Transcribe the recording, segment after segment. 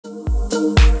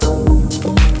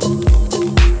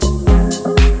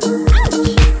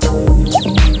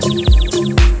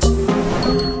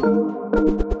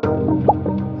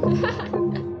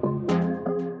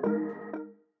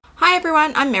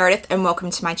I'm Meredith and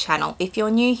welcome to my channel. If you're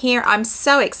new here, I'm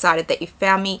so excited that you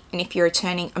found me, and if you're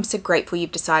returning, I'm so grateful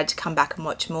you've decided to come back and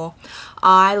watch more.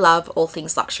 I love all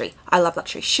things luxury. I love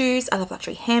luxury shoes, I love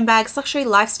luxury handbags, luxury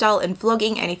lifestyle and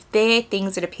vlogging, and if they're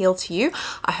things that appeal to you,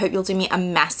 I hope you'll do me a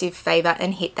massive favor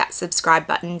and hit that subscribe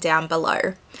button down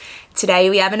below. Today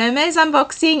we have an Hermes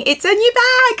unboxing. It's a new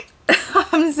bag!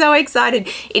 I'm so excited.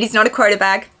 It is not a quota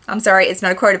bag. I'm sorry, it's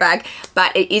not a quota bag,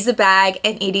 but it is a bag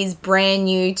and it is brand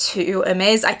new to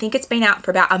Hermes. I think it's been out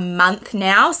for about a month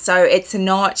now, so it's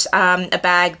not a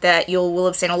bag that you will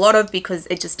have seen a lot of because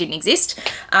it just didn't exist.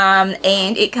 And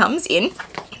it comes in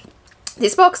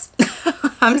this box.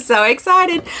 I'm so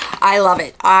excited. I love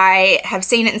it. I have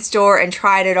seen it in store and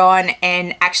tried it on,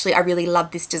 and actually I really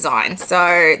love this design.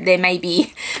 So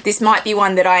this might be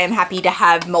one that I am happy to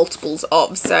have multiples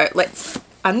of. So let's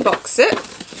unbox it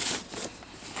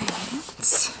and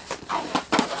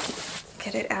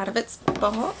get it out of its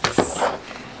box.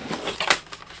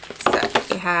 So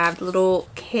you have the little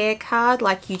care card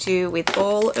like you do with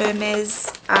all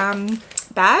Hermes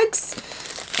bags.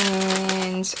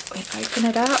 And we open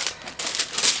it up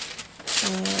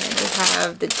and we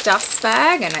have the dust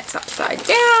bag, and it's upside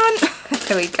down.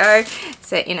 There we go.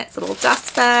 So in its little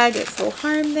dust bag, its little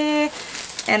home there.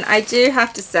 And I do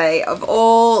have to say, of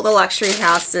all the luxury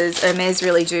houses, Hermes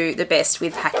really do the best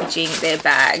with packaging their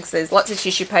bags. There's lots of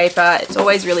tissue paper. It's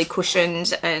always really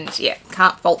cushioned, and yeah,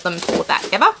 can't fault them for that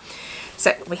ever.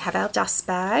 So we have our dust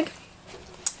bag.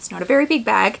 It's not a very big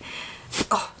bag.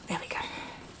 Oh, there we go.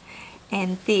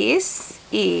 And this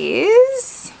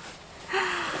is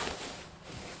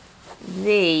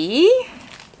the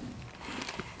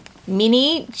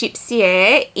Mini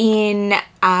Jypsiere in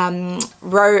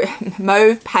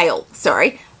mauve pale.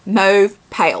 Sorry, mauve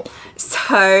pale.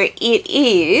 So it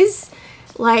is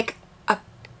like a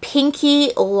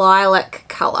pinky lilac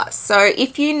color. So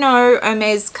if you know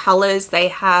Hermes colors, they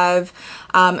have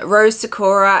Rose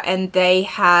Sakura and they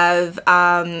have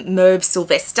Mauve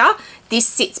Sylvester. This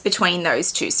sits between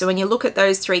those two. So when you look at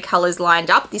those three colors lined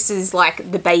up, this is like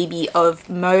the baby of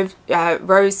Mauve,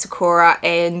 Rose Sakura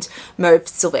and Mauve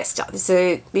Sylvester.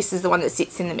 So this is the one that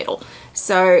sits in the middle.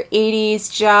 So it is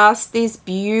just this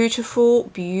beautiful,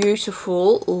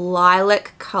 beautiful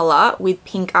lilac color with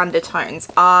pink undertones.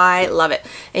 I love it.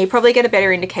 And you probably get a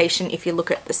better indication if you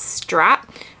look at the strap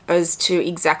as to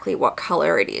exactly what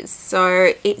color it is.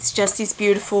 So it's just this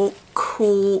beautiful,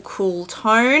 cool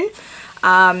tone.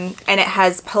 And it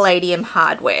has palladium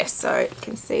hardware, so you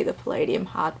can see the palladium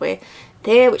hardware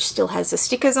there, which still has the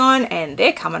stickers on, and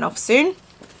they're coming off soon.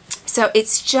 So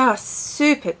it's just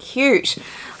super cute.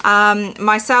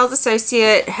 My sales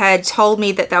associate had told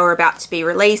me that they were about to be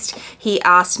released. He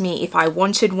asked me if I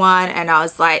wanted one, and I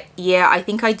was like, yeah, I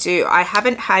think I do. I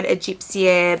haven't had a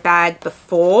Jypsiere bag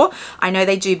before. I know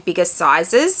they do bigger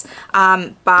sizes,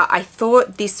 but I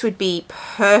thought this would be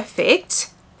perfect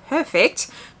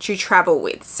to travel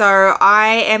with. So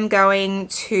I am going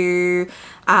to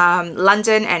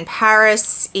London and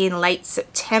Paris in late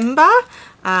September.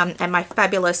 And my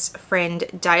fabulous friend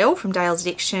Dale from Dale's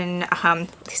Addiction,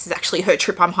 this is actually her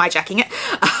trip, I'm hijacking it,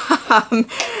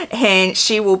 and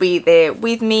she will be there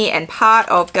with me, and part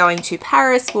of going to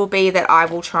Paris will be that I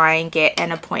will try and get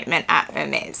an appointment at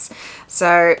Hermes.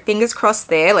 So fingers crossed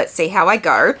there, let's see how I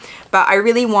go. But I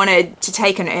really wanted to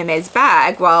take an Hermes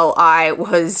bag while I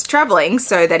was traveling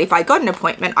so that if I got an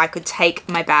appointment, I could take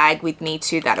my bag with me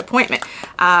to that appointment.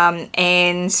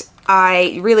 And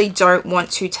I really don't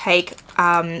want to take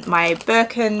my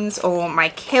Birkins or my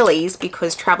Kellys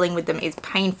because traveling with them is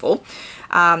painful.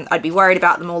 I'd be worried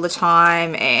about them all the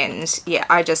time, and yeah,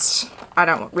 I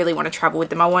don't really want to travel with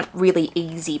them. I want really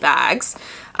easy bags.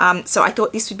 So I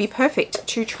thought this would be perfect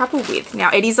to travel with.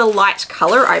 Now it is a light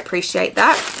color, I appreciate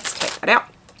that. Let's take that out.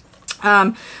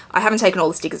 I haven't taken all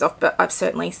the stickers off, but I've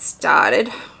certainly started.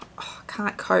 Oh, I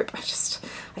can't cope.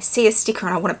 I see a sticker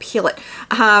and I want to peel it.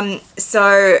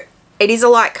 So it is a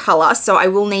light color, so I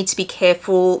will need to be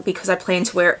careful because I plan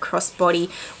to wear it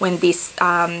crossbody when this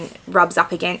rubs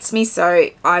up against me. So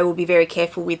I will be very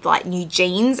careful with like new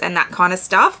jeans and that kind of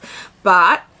stuff,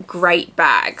 but great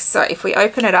bag. So if we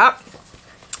open it up,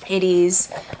 it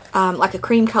is like a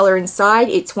cream color inside.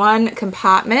 It's one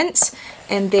compartment,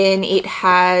 and then it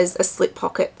has a slip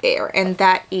pocket there, and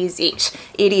that is it.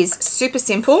 It is super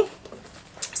simple.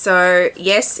 So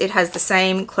yes, it has the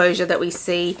same closure that we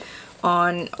see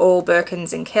on all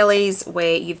Birkins and Kellys,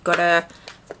 where you've got to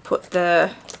put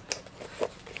the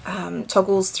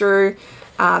toggles through,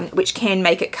 which can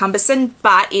make it cumbersome,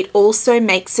 but it also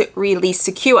makes it really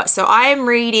secure. So I am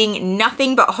reading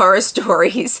nothing but horror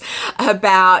stories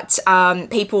about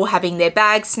people having their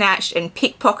bags snatched and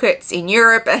pickpockets in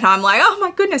Europe, and I'm like, oh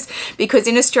my goodness, because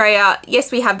in Australia,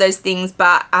 yes, we have those things,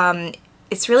 but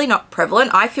it's really not prevalent.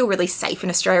 I feel really safe in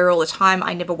Australia all the time.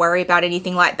 I never worry about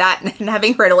anything like that. And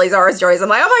having read all these horror stories, I'm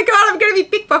like, oh my God, I'm going to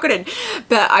be pickpocketed.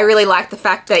 But I really like the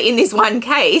fact that in this one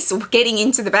case, getting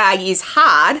into the bag is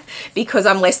hard because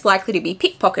I'm less likely to be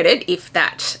pickpocketed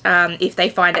if they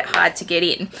find it hard to get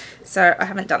in. So I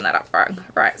haven't done that up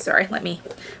right. Sorry, let me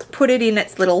put it in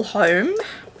its little home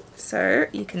so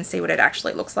you can see what it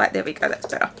actually looks like. There we go, that's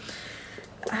better.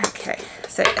 Okay,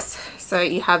 so yes, so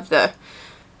you have the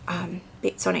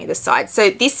bits on either side.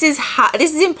 So this is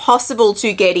impossible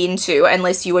to get into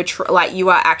unless you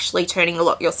are actually turning the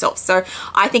lock yourself. So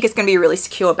I think it's going to be a really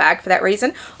secure bag for that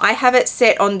reason. I have it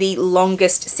set on the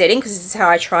longest setting because this is how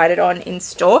I tried it on in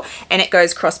store, and it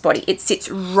goes crossbody. It sits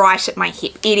right at my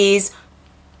hip. It is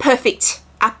perfect,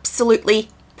 absolutely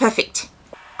perfect.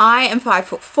 I am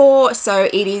 5'4", so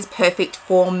it is perfect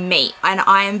for me. And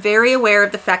I am very aware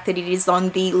of the fact that it is on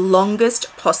the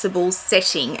longest possible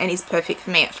setting and is perfect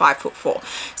for me at 5'4".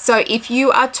 So if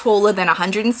you are taller than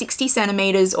 160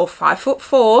 centimeters or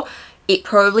 5'4", it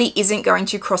probably isn't going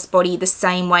to crossbody the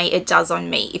same way it does on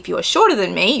me. If you are shorter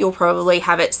than me, you'll probably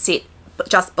have it sit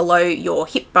just below your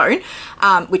hip bone,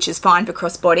 which is fine for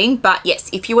crossbodying. But yes,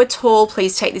 if you are tall,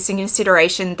 please take this in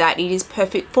consideration that it is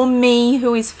perfect for me,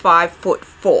 who is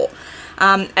 5'4".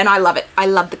 And I love it. I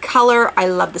love the color. I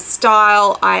love the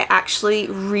style. I actually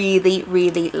really,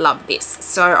 really love this.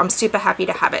 So I'm super happy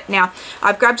to have it. Now,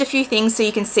 I've grabbed a few things so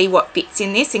you can see what fits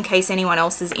in this in case anyone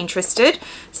else is interested.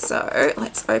 So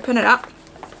let's open it up.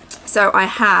 So I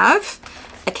have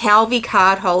a Calvi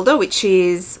card holder, which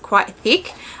is quite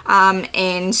thick,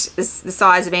 and the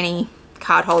size of any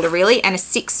card holder really, and a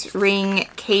 6-ring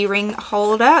key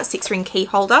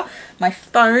holder. My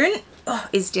phone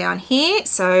is down here,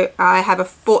 so I have a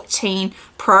 14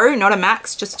 Pro, not a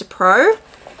Max, just a Pro.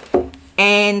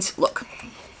 And look,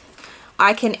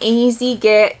 I can easily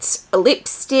get a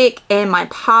lipstick and my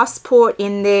passport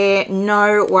in there,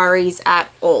 no worries at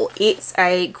all. It's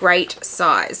a great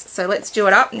size. So let's do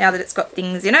it up now that it's got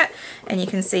things in it, and you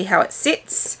can see how it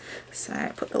sits.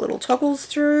 So put the little toggles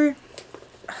through.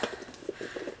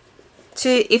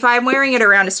 If I'm wearing it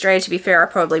around Australia, to be fair,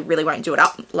 I probably really won't do it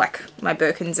up like my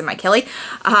Birkins and my Kelly.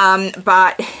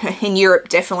 But in Europe,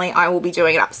 definitely I will be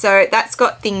doing it up. So that's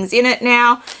got things in it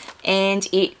now, and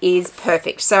it is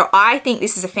perfect. So I think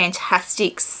this is a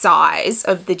fantastic size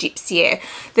of the Jypsiere.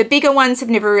 The bigger ones have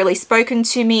never really spoken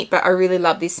to me, but I really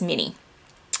love this mini.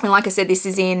 And like I said, this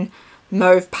is in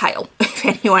mauve pale, if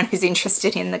anyone is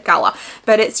interested in the color,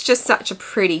 but it's just such a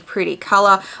pretty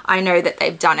color. I know that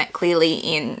they've done it clearly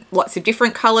in lots of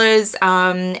different colors,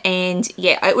 and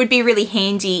yeah, it would be really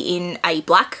handy in a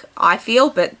black, I feel,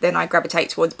 but then I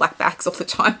gravitate towards black bags all the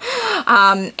time.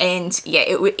 And yeah,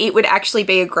 it would actually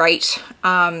be a great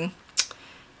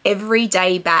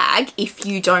everyday bag if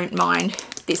you don't mind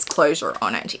this closure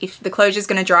on it. If the closure is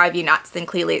going to drive you nuts, then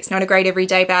clearly it's not a great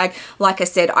everyday bag. Like I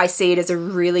said, I see it as a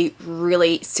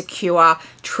really secure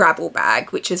travel bag,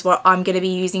 which is what I'm going to be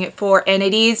using it for. And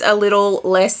it is a little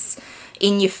less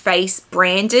in your face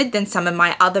branded than some of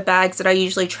my other bags that I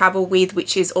usually travel with,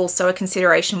 which is also a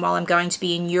consideration while I'm going to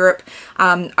be in Europe.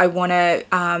 I want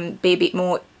to be a bit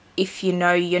more if you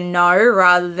know, you know,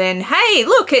 rather than, hey,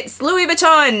 look, it's Louis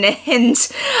Vuitton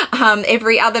and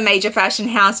every other major fashion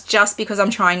house, just because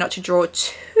I'm trying not to draw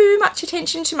too much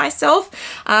attention to myself.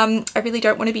 I really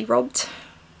don't want to be robbed.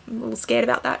 I'm a little scared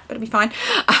about that, but it'll be fine.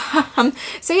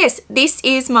 So yes, this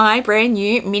is my brand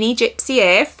new Mini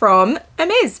Jypsiere from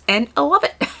Hermes, and I love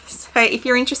it. So if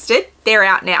you're interested, they're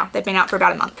out now. They've been out for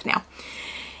about a month now.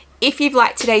 If you've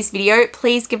liked today's video,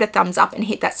 please give it a thumbs up and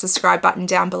hit that subscribe button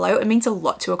down below. It means a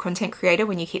lot to a content creator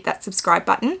when you hit that subscribe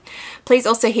button. Please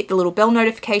also hit the little bell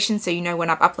notification so you know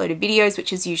when I've uploaded videos,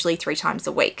 which is usually 3 times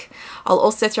a week. I'll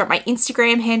also throw up my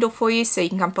Instagram handle for you so you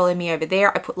can come follow me over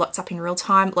there. I put lots up in real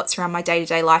time, lots around my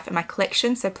day-to-day life and my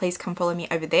collection, so please come follow me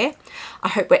over there. I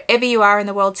hope wherever you are in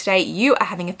the world today, you are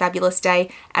having a fabulous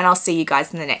day, and I'll see you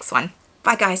guys in the next one.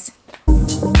 Bye guys.